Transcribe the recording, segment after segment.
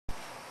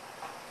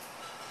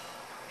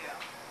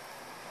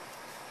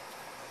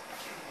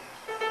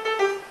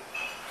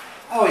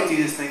always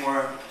do this thing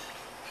where,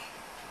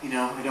 you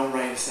know, I don't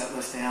write a set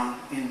list down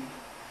and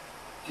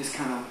just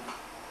kind of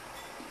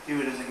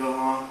do it as I go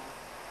along.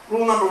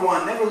 Rule number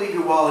 1, never leave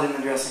your wallet in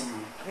the dressing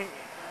room.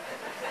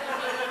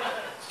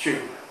 It's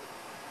true.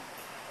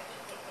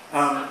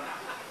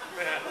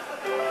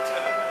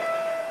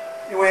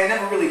 Anyway, I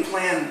never really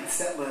planned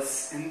set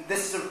lists, and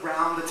this is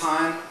around the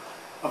time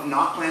of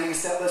not planning a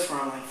set list where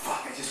I'm like,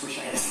 fuck, I just wish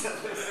I had a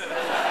set list.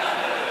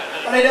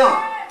 But I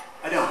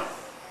don't.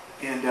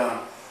 And a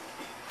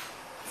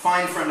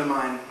fine friend of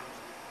mine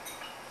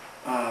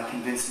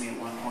convinced me at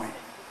one point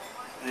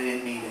that I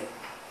didn't need it.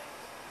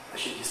 I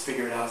should just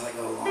figure it out as I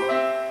go along.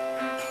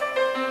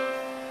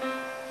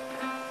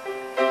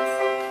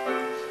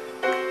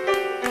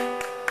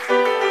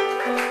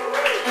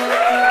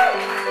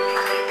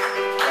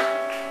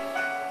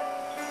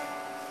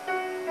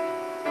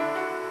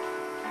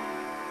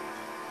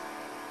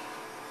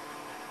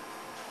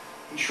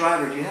 Hey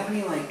Shriver, do you have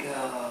any like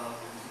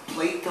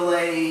plate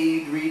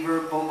delayed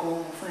reverb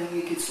vocal thing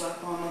you could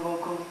slap on the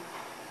vocal?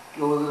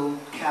 Go a little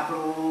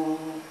Capitol,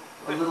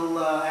 a little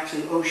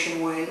actually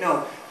Ocean Way,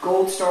 no,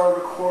 Gold Star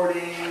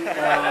recording,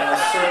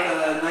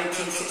 circa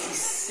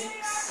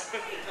 1966.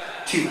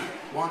 2,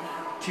 1,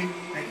 2,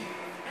 thank you.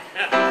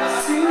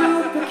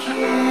 Superkid,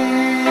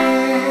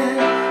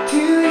 do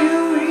you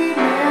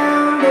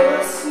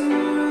remember Superkid?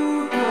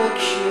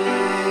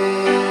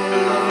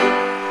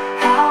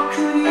 How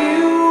could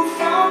you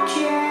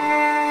forget?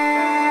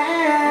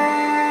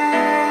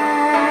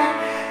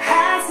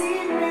 Has he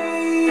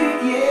made it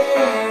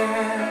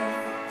yet?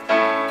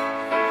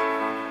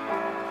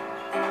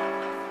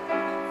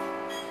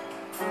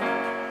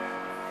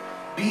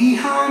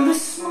 Behind the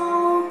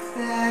smoke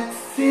that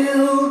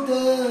filled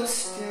the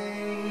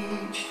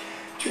stage,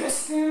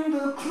 dressed in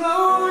the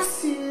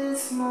clothes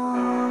his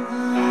mother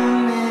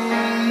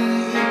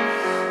made,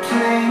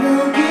 playing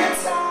a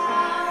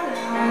guitar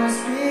that was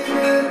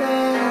bigger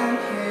than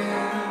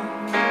him.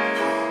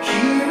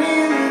 He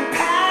really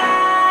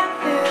packed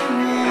them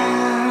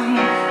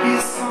in.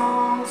 His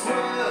songs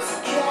were so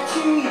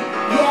catchy,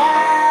 yeah.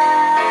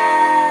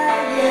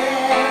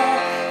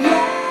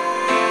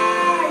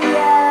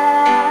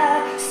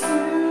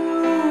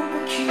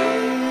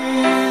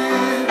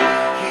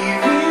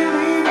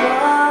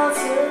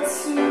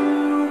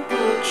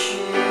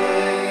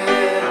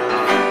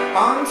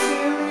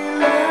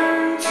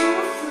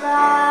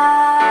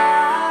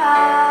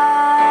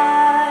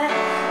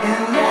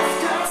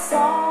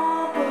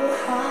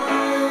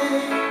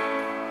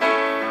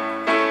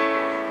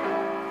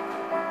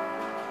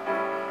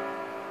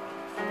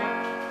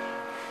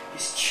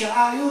 His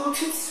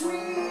childhood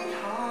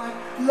sweetheart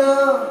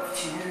loved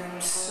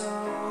him so.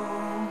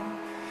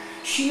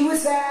 She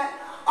was at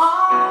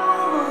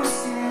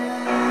almost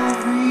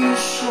every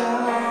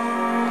show,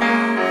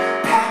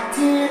 packed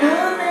in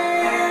a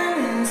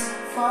van his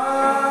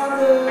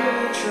father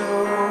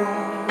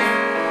drove.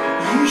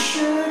 You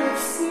should have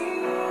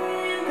seen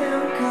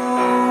them go.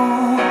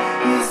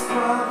 His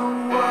brother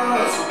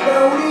was a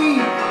roadie,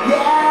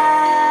 yeah.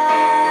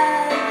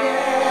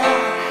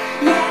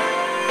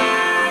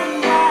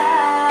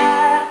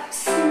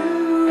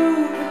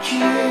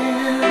 Superkid,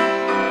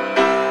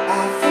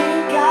 I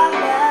think I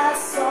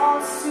last saw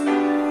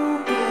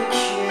Superkid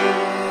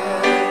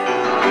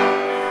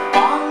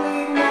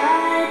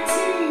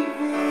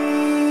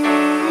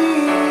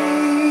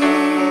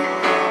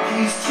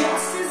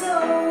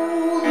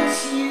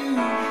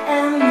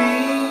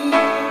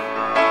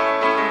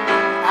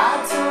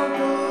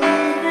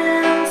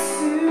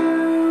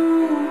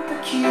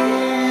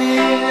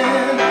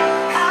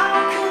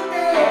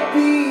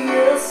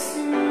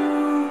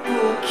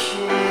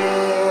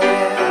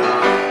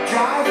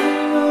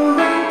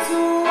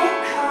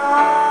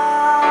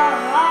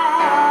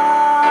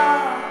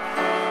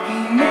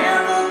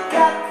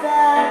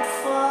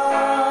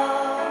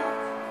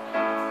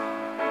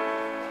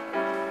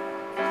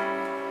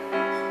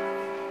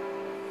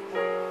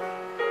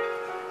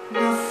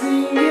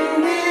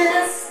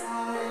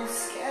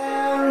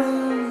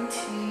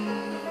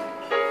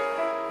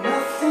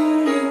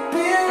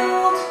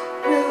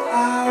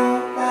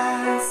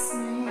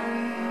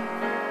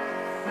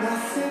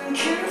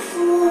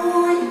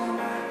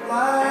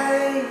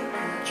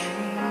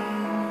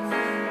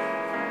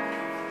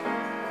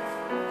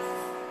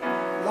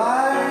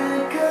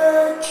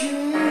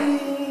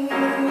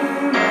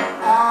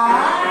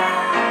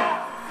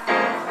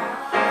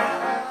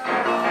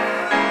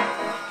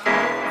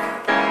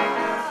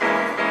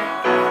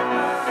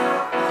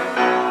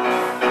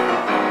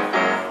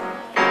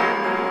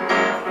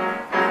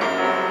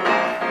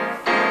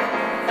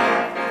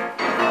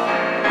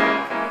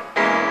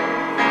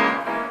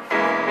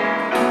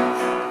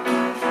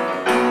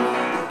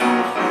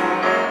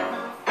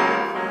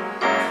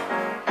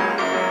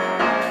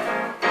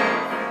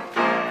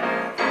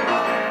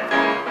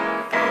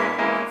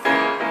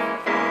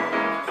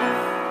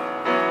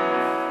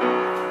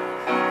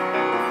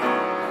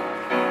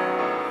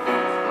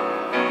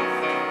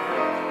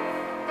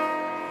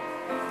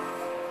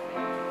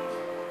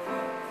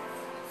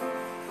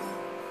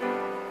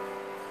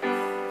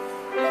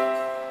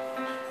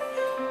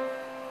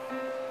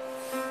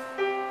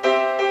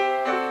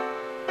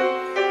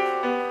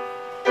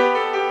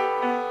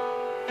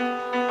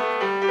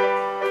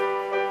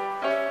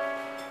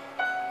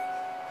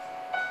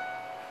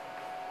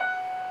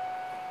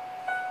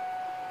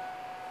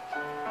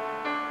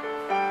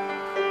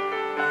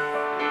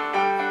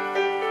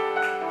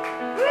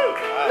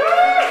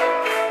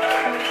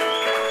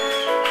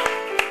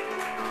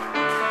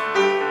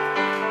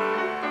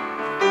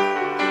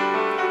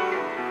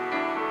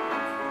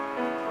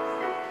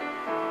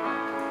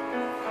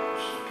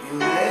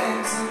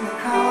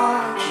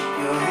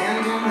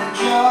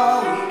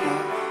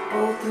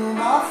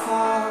our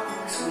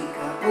fathers, we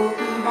got both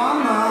of our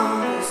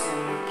mothers,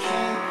 and we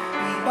can't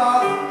be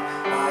bothered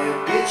by a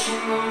bitch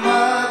in the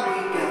mud.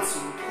 We got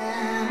some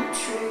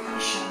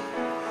penetration,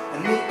 a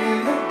nip in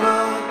the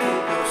bud,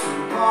 pick up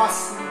some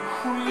Boston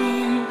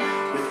cream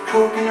with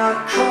coconut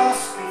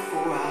crust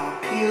before I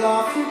peel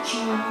off your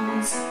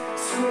jeans,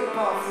 scrape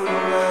off the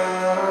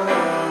rust.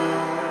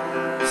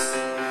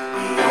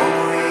 The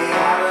only way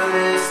out of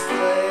this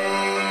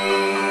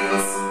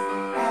place,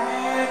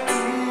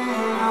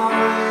 acting our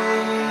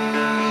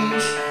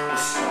rage, we'll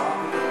start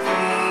with a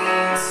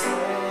clean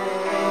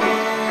slate,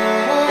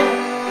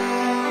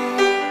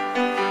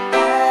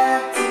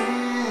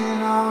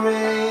 acting our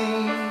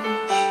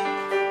rage.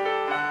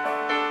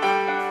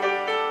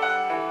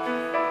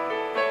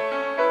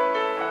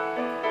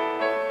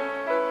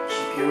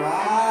 Keep your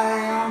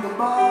eye on the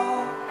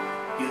ball,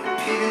 you're the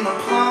pig in the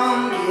plum,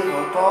 give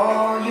up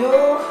all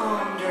your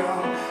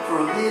humdrum for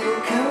a little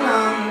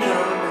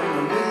conundrum in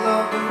the middle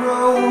of the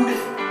road,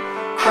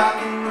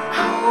 cracking the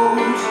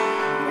code,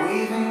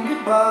 waving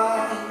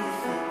goodbye. You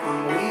think I'm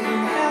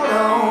waving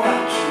hello? I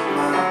keep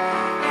my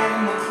head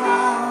in the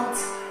clouds,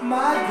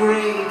 my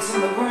graves in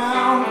the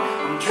ground.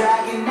 I'm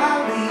dragging my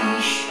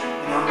leash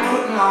and I'm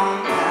putting on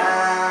pounds.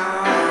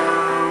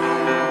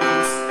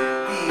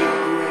 The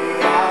only way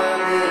out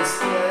of this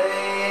place,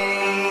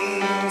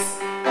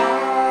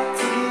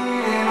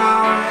 acting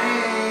our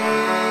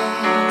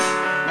rage,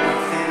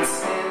 nothing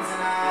stands in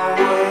our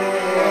way,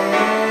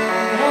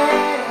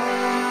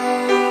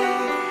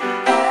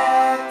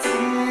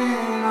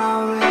 acting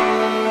our rage.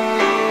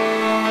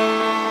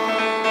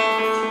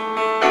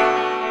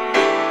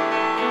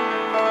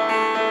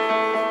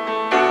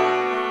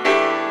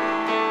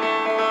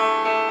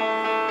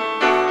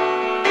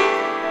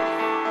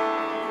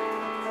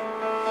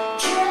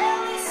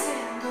 Jelly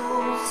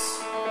sandals,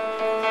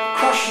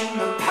 crushing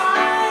the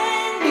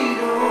pine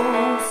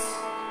needles,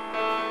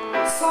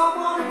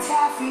 saltwater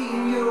taffy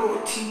in your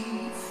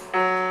teeth,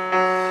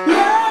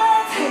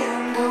 love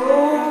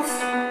handles,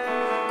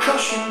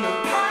 crushing the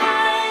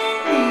pine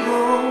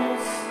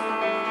needles,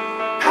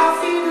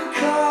 coffee the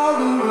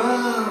color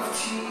of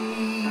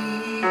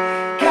tea,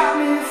 got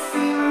me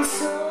feeling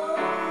so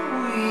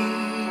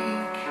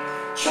weak,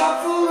 chock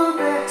full of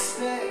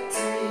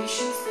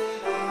expectations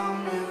that I'll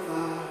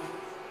never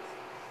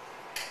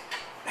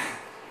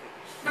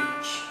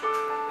reach.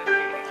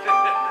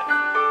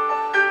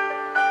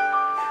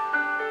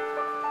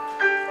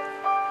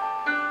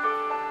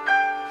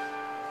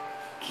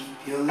 Keep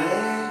your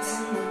legs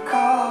in the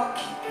car,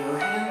 keep your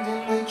hand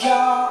in the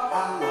jar. I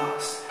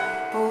lost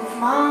both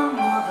my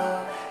mother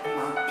and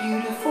my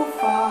beautiful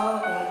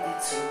father.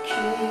 It's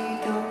okay,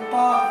 don't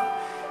bother.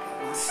 Got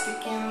my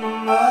stick in the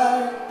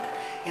mud,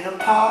 in a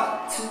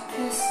pot to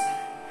piss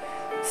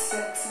in,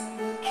 sex in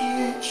the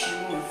kitchen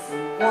with a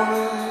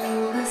woman